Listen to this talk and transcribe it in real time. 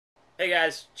Hey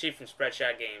guys, Chief from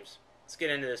Spreadshot Games. Let's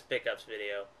get into this pickups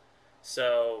video.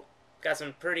 So, got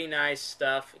some pretty nice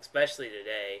stuff, especially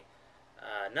today.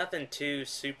 Nothing too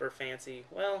super fancy.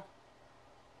 Well,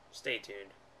 stay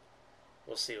tuned.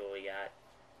 We'll see what we got.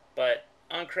 But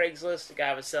on Craigslist, the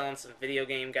guy was selling some video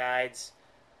game guides.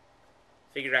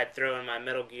 Figured I'd throw in my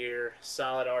Metal Gear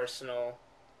Solid Arsenal,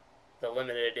 the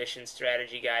limited edition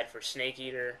strategy guide for Snake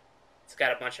Eater. It's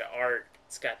got a bunch of art.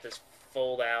 It's got this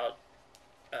fold-out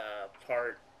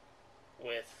part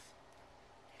with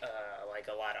like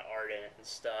a lot of art in it and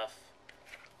stuff.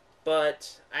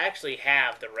 But I actually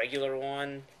have the regular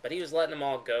one, but he was letting them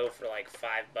all go for like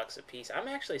 $5 a piece. I'm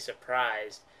actually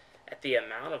surprised at the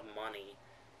amount of money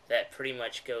that pretty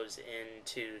much goes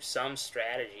into some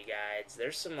strategy guides.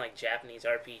 There's some like Japanese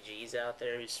RPGs out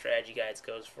there whose strategy guides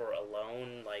goes for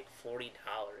alone like $40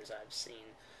 I've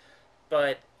seen.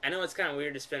 But I know it's kind of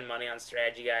weird to spend money on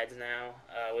strategy guides now.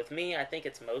 With me, I think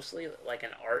it's mostly like an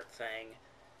art thing.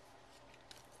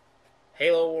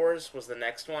 Halo Wars was the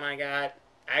next one I got.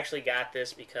 I actually got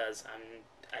this because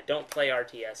I don't play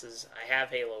RTSs. I have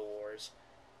Halo Wars.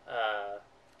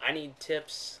 I need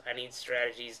tips. I need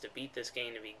strategies to beat this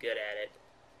game to be good at it.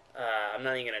 I'm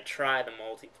not even going to try the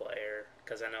multiplayer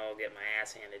because I know I'll get my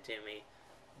ass handed to me.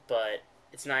 But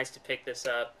it's nice to pick this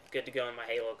up. Good to go in my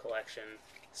Halo collection.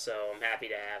 So I'm happy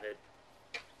to have it.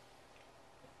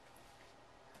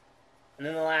 And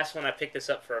then the last one, I picked this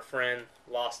up for a friend,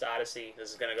 Lost Odyssey.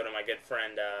 This is going to go to my good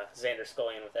friend Xander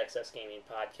Scullion with XS Gaming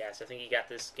Podcast. I think he got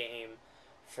this game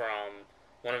from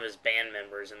one of his band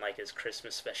members in like his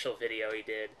Christmas special video he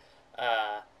did.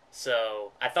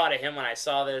 So I thought of him when I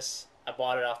saw this. I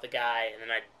bought it off the guy, and then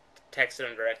I texted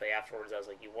him directly afterwards. I was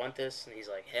like, "You want this?" And he's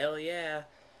like, "Hell yeah!"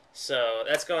 So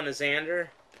that's going to Xander.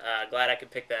 Glad I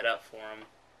could pick that up for him.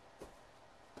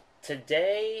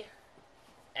 Today,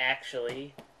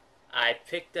 actually, I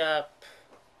picked up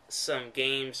some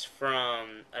games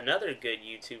from another good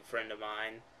YouTube friend of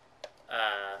mine,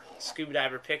 Scuba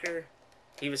Diver Picker.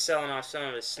 He was selling off some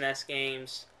of his SNES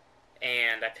games,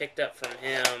 and I picked up from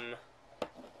him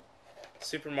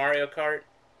Super Mario Kart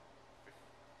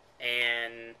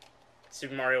and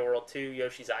Super Mario World 2,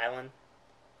 Yoshi's Island.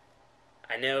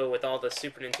 I know with all the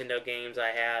Super Nintendo games I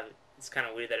have, it's kind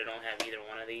of weird that I don't have either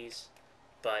one of these,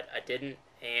 but I didn't,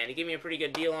 and he gave me a pretty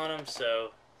good deal on them,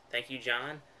 so thank you,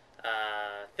 John.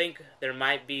 I think there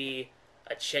might be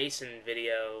a chasing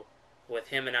video with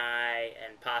him and I,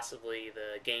 and possibly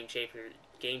the Game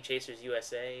Chasers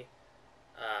USA,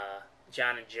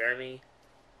 John and Jeremy.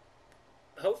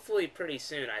 Hopefully pretty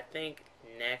soon. I think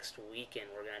next weekend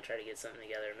we're going to try to get something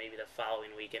together, maybe the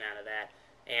following weekend out of that.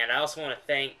 And I also want to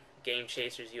thank Game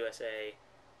Chasers USA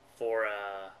for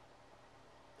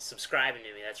subscribing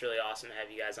to me. That's really awesome to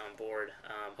have you guys on board.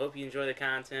 Hope you enjoy the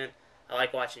content. I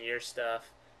like watching your stuff.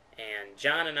 And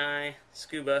John and I,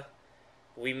 Scuba,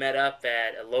 we met up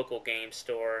at a local game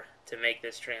store to make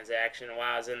this transaction. And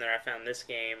while I was in there, I found this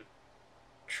game,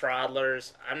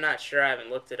 Troddlers. I'm not sure. I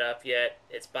haven't looked it up yet.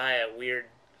 It's by a weird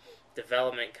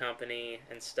development company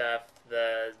and stuff.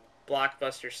 The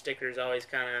Blockbuster stickers always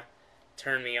kind of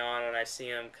turn me on when I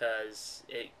see them because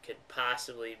it could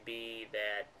possibly be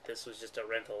that this was just a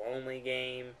rental-only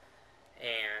game.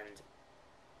 And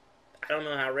I don't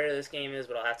know how rare this game is,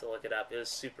 but I'll have to look it up. It was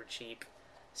super cheap,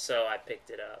 so I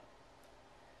picked it up.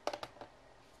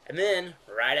 And then,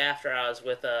 right after I was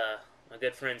with my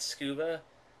good friend Scuba,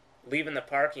 leaving the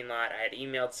parking lot, I had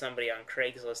emailed somebody on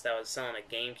Craigslist that was selling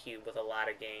a GameCube with a lot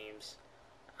of games.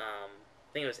 I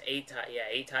think it was 8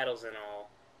 titles in all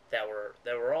that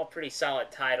were all pretty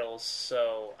solid titles.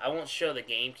 So I won't show the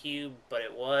GameCube, but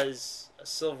it was a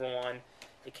silver one.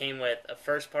 It came with a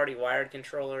first-party wired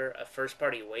controller, a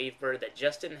first-party Wavebird that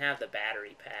just didn't have the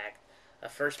battery pack, a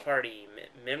first-party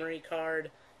memory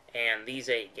card, and these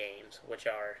 8 games, which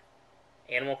are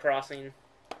Animal Crossing.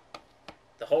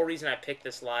 The whole reason I picked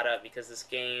this lot up, because this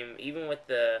game, even with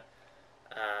the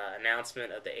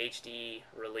announcement of the HD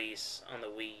release on the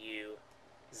Wii U,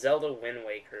 Zelda Wind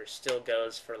Waker still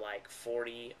goes for like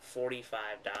 $40, $45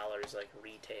 like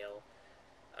retail.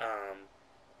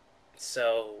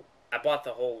 So I bought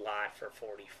the whole lot for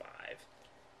 $45.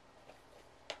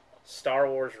 Star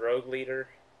Wars Rogue Leader,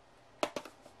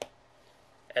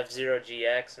 F-Zero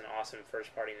GX, an awesome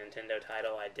first-party Nintendo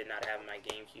title I did not have in my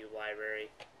GameCube library.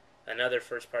 Another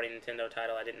first-party Nintendo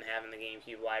title I didn't have in the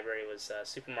GameCube library was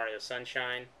Super Mario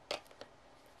Sunshine.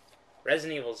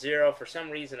 Resident Evil 0, for some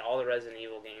reason all the Resident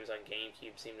Evil games on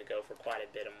GameCube seem to go for quite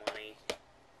a bit of money.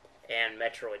 And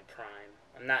Metroid Prime.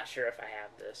 I'm not sure if I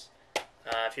have this.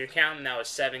 If you're counting, that was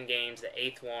 7 games. The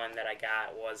 8th one that I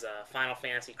got was Final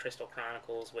Fantasy Crystal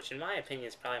Chronicles, which in my opinion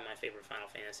is probably my favorite Final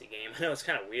Fantasy game. I know it's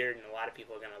kind of weird and a lot of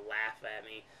people are going to laugh at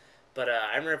me, but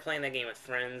I remember playing that game with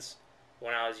friends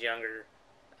when I was younger,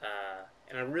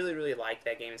 and I really, really liked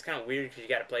that game. It's kind of weird because you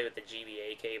got to play with the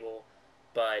GBA cable,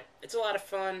 but it's a lot of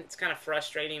fun. It's kind of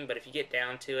frustrating, but if you get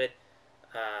down to it,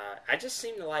 I just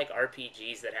seem to like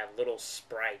RPGs that have little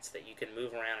sprites that you can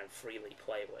move around and freely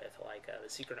play with, like The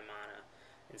Secret of Mana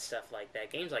and stuff like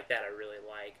that. Games like that I really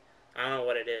like. I don't know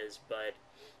what it is, but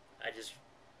I just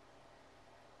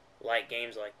like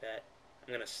games like that.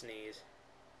 I'm going to sneeze.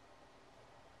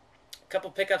 A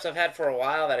couple pickups I've had for a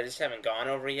while that I just haven't gone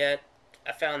over yet.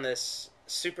 I found this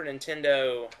Super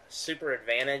Nintendo Super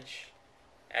Advantage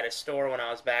at a store when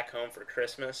I was back home for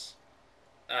Christmas.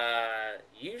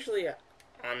 Usually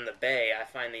on the Bay, I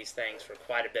find these things for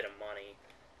quite a bit of money.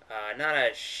 Not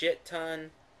a shit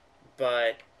ton,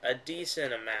 but a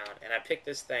decent amount. And I picked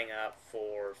this thing up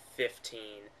for $15,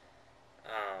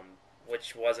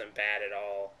 which wasn't bad at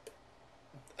all.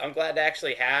 I'm glad to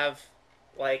actually have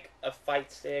like a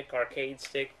fight stick, arcade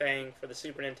stick thing for the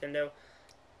Super Nintendo.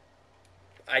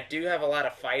 I do have a lot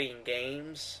of fighting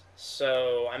games,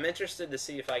 so I'm interested to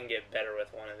see if I can get better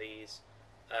with one of these.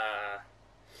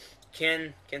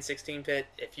 Ken 16-Bit,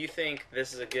 if you think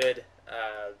this is a good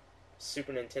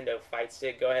Super Nintendo fight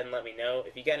stick, go ahead and let me know.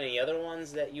 If you got any other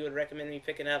ones that you would recommend me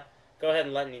picking up, go ahead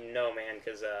and let me know, man,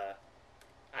 because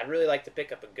I'd really like to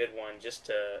pick up a good one just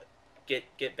to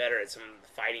get better at some of the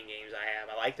fighting games I have.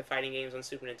 I like the fighting games on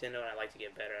Super Nintendo, and I'd like to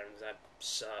get better at them because I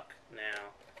suck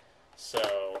now.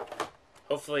 So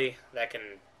hopefully that can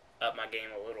up my game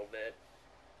a little bit.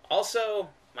 Also,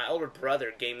 my older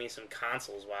brother gave me some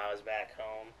consoles while I was back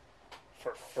home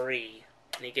for free.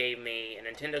 And he gave me a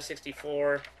Nintendo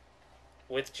 64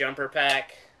 with jumper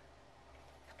pack.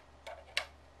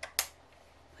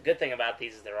 The good thing about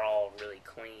these is they're all really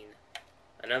clean.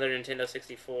 Another Nintendo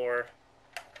 64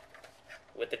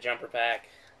 with the jumper pack.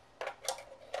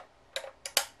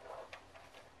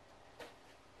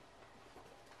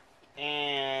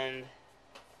 And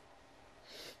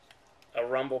a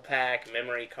Rumble Pack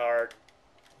memory card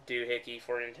doohickey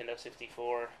for Nintendo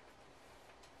 64.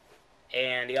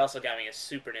 And he also got me a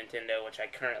Super Nintendo, which I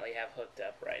currently have hooked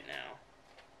up right now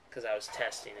because I was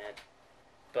testing it.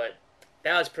 But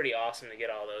that was pretty awesome to get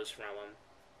all those from him.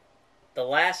 The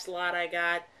last lot I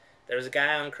got, there was a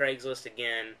guy on Craigslist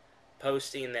again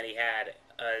posting that he had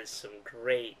some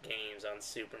great games on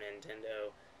Super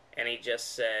Nintendo, and he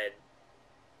just said,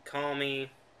 call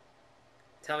me,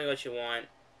 tell me what you want,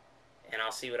 and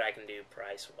I'll see what I can do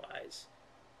price-wise.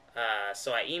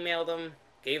 So I emailed him,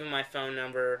 gave him my phone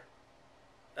number,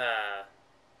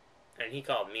 and he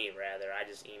called me, rather. I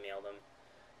just emailed him.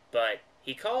 But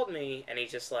he called me, and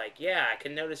he's just like, yeah, I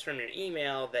can notice from your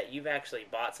email that you've actually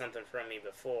bought something from me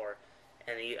before.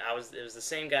 And it was the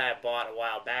same guy I bought a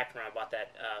while back when I bought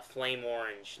that Flame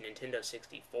Orange Nintendo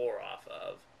 64 off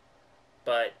of.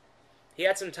 But he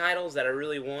had some titles that I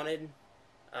really wanted.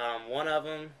 One of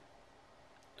them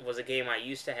was a game I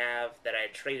used to have that I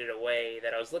had traded away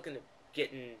that I was looking at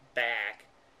getting back.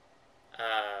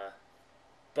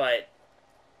 But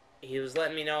he was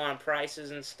letting me know on prices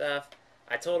and stuff.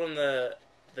 I told him the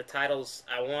titles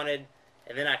I wanted,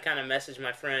 and then I kind of messaged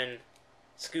my friend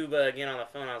Scuba again on the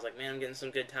phone. I was like, man, I'm getting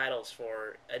some good titles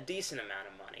for a decent amount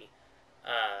of money.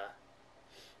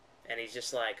 And he's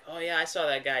just like, oh yeah, I saw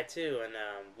that guy too. And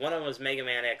one of them was Mega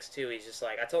Man X2. He's just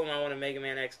like, I told him I wanted Mega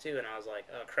Man X2, and I was like,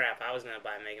 oh crap, I was going to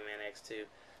buy Mega Man X2.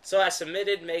 So I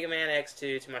submitted Mega Man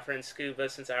X2 to my friend Scuba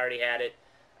since I already had it,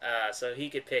 so he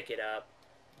could pick it up.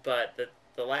 But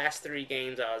the last 3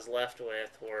 games I was left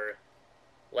with were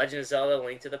Legend of Zelda: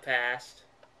 Link to the Past,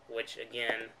 which,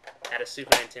 again, had a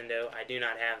Super Nintendo. I do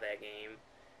not have that game.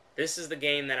 This is the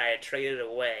game that I had traded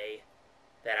away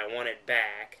that I wanted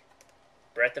back.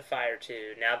 Breath of Fire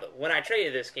 2. Now, when I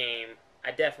traded this game,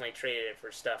 I definitely traded it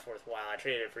for stuff worthwhile. I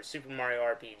traded it for Super Mario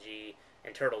RPG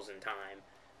and Turtles in Time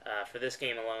for this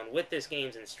game alone, with this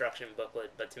game's instruction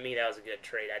booklet. But to me, that was a good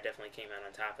trade. I definitely came out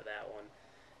on top of that one.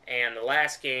 And the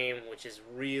last game, which is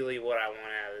really what I want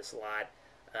out of this lot,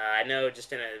 I know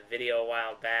just in a video a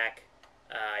while back,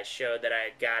 I showed that I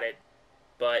had got it,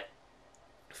 but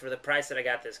for the price that I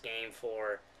got this game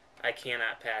for, I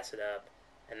cannot pass it up,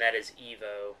 and that is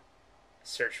Evo,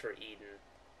 Search for Eden.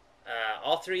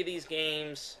 All 3 of these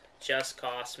games just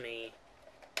cost me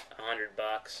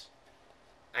 $100.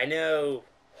 I know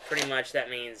pretty much that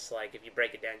means, like, if you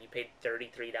break it down, you paid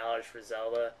 $33 for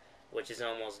Zelda, which is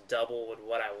almost double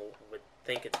what I would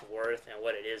think it's worth and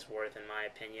what it is worth, in my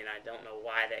opinion. I don't know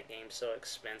why that game's so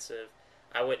expensive.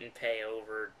 I wouldn't pay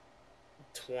over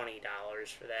 $20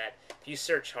 for that. If you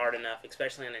search hard enough,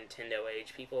 especially on Nintendo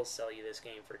Age, people will sell you this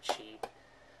game for cheap.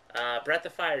 Breath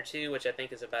of Fire 2, which I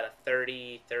think is about a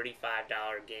 $30, $35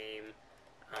 game.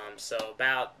 So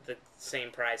about the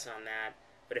same price on that.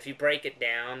 But if you break it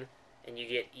down and you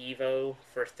get Evo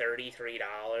for $33,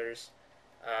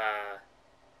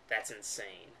 that's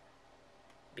insane.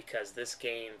 Because this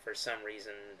game, for some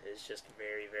reason, is just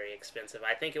very, very expensive.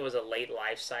 I think it was a late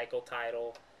life cycle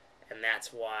title, and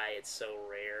that's why it's so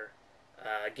rare.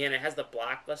 Again, it has the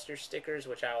Blockbuster stickers,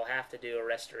 which I will have to do a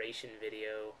restoration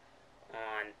video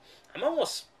on. I'm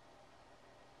almost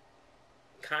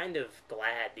kind of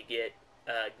glad to get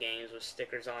games with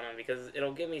stickers on them, because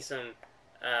it'll give me some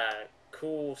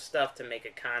cool stuff to make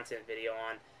a content video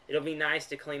on. It'll be nice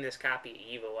to clean this copy of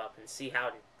Evo up and see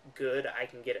how good I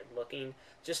can get it looking,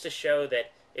 just to show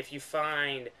that if you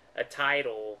find a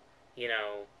title, you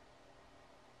know,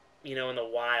 in the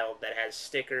wild that has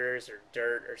stickers or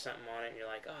dirt or something on it, and you're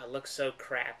like, oh, it looks so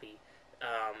crappy.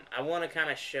 I want to kind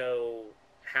of show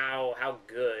how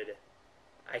good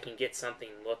I can get something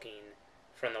looking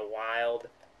from the wild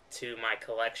to my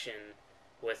collection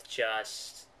with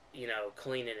just,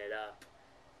 cleaning it up.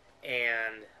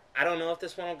 And I don't know if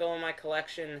this one will go in my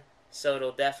collection, so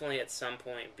it'll definitely at some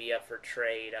point be up for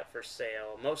trade, up for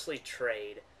sale. Mostly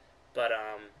trade. But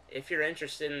if you're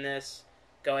interested in this,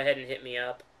 go ahead and hit me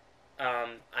up.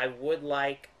 I would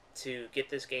like to get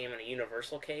this game in a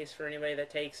universal case for anybody that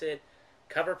takes it.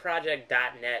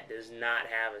 CoverProject.net does not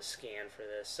have a scan for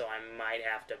this, so I might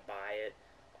have to buy it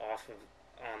off of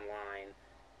online.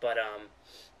 But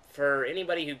for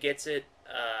anybody who gets it,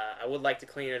 I would like to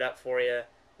clean it up for you,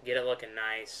 get it looking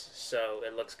nice so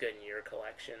it looks good in your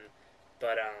collection.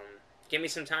 But give me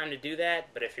some time to do that.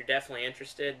 But if you're definitely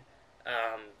interested,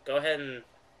 go ahead and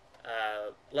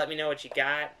let me know what you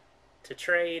got to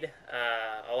trade.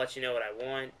 I'll let you know what I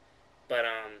want. But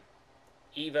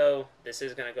Evo, this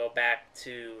is going to go back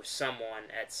to someone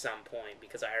at some point,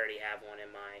 because I already have one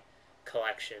in my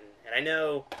collection. And I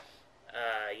know,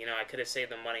 I could have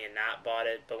saved the money and not bought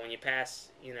it, but when you pass,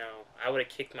 I would have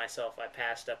kicked myself if I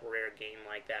passed up a rare game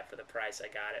like that for the price I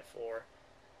got it for.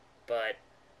 But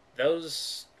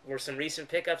those were some recent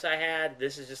pickups I had.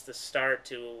 This is just the start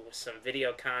to some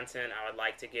video content I would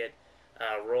like to get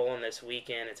rolling this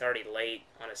weekend. It's already late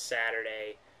on a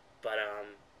Saturday, but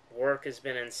work has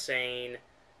been insane.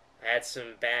 I had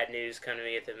some bad news come to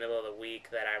me at the middle of the week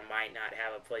that I might not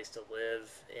have a place to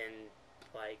live in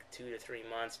like 2 to 3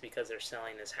 months, because they're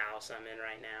selling this house I'm in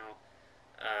right now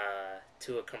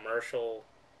to a commercial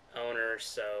owner,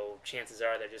 so chances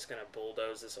are they're just going to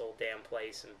bulldoze this old damn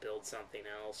place and build something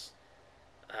else.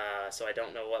 So I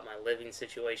don't know what my living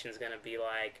situation is going to be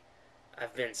like.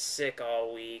 I've been sick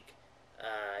all week.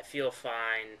 I feel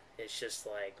fine. It's just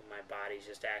like my body's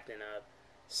just acting up.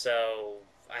 So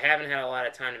I haven't had a lot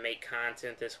of time to make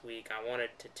content this week. I wanted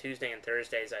to Tuesday and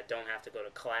Thursdays I don't have to go to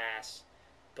class,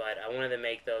 but I wanted to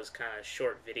make those kind of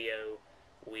short video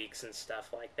weeks and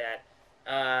stuff like that.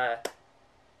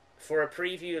 For a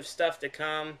preview of stuff to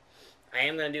come, I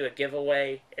am going to do a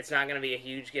giveaway. It's not going to be a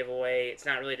huge giveaway. It's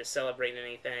not really to celebrate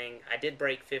anything. I did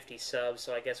break 50 subs,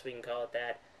 so I guess we can call it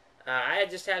that. I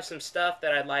just have some stuff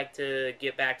that I'd like to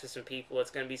get back to some people.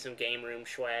 It's going to be some game room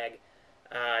swag.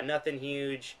 Nothing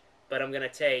huge, but I'm going to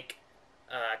take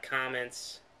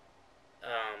comments,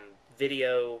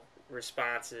 video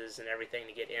responses, and everything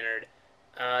to get entered.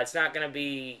 It's not going to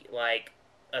be like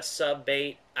a sub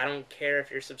bait. I don't care if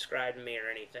you're subscribed to me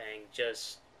or anything.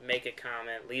 Just make a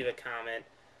comment, leave a comment,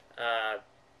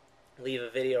 leave a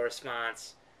video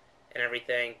response, and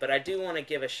everything. But I do want to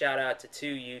give a shout out to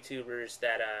 2 YouTubers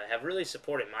that have really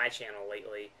supported my channel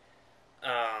lately.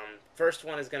 First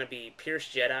one is going to be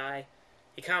PircedJedi.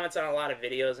 He comments on a lot of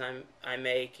videos I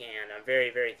make, and I'm very,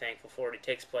 very thankful for it. It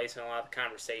takes place in a lot of the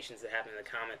conversations that happen in the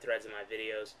comment threads of my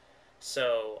videos.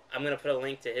 So I'm going to put a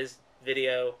link to his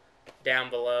video down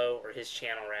below, or his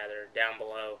channel rather, down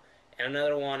below. And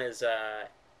another one is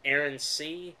Aarron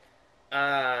C.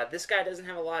 This guy doesn't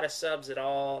have a lot of subs at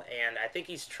all, and I think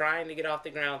he's trying to get off the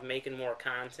ground with making more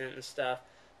content and stuff,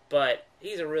 but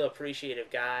he's a real appreciative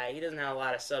guy. He doesn't have a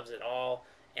lot of subs at all,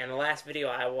 and the last video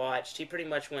I watched, he pretty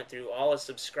much went through all his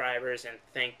subscribers and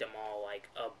thanked them all like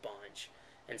a bunch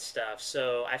and stuff.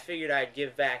 So I figured I'd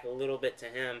give back a little bit to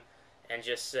him and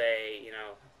just say,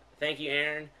 thank you,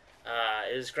 Aaron.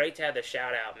 It was great to have the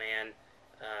shout out, man.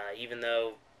 Even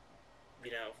though,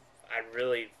 I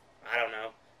don't know,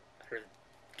 I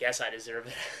guess I deserve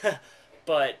it.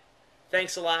 But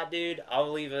thanks a lot, dude.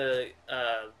 I'll leave a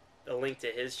link to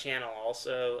his channel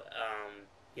also.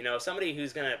 Somebody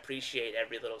who's going to appreciate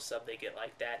every little sub they get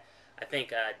like that, I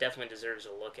think definitely deserves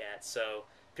a look at. So,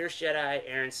 PircedJedi,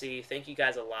 Aarron C, thank you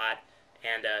guys a lot.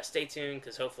 And stay tuned,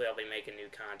 because hopefully I'll be making new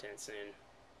content soon.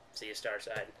 See you,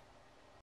 Starside.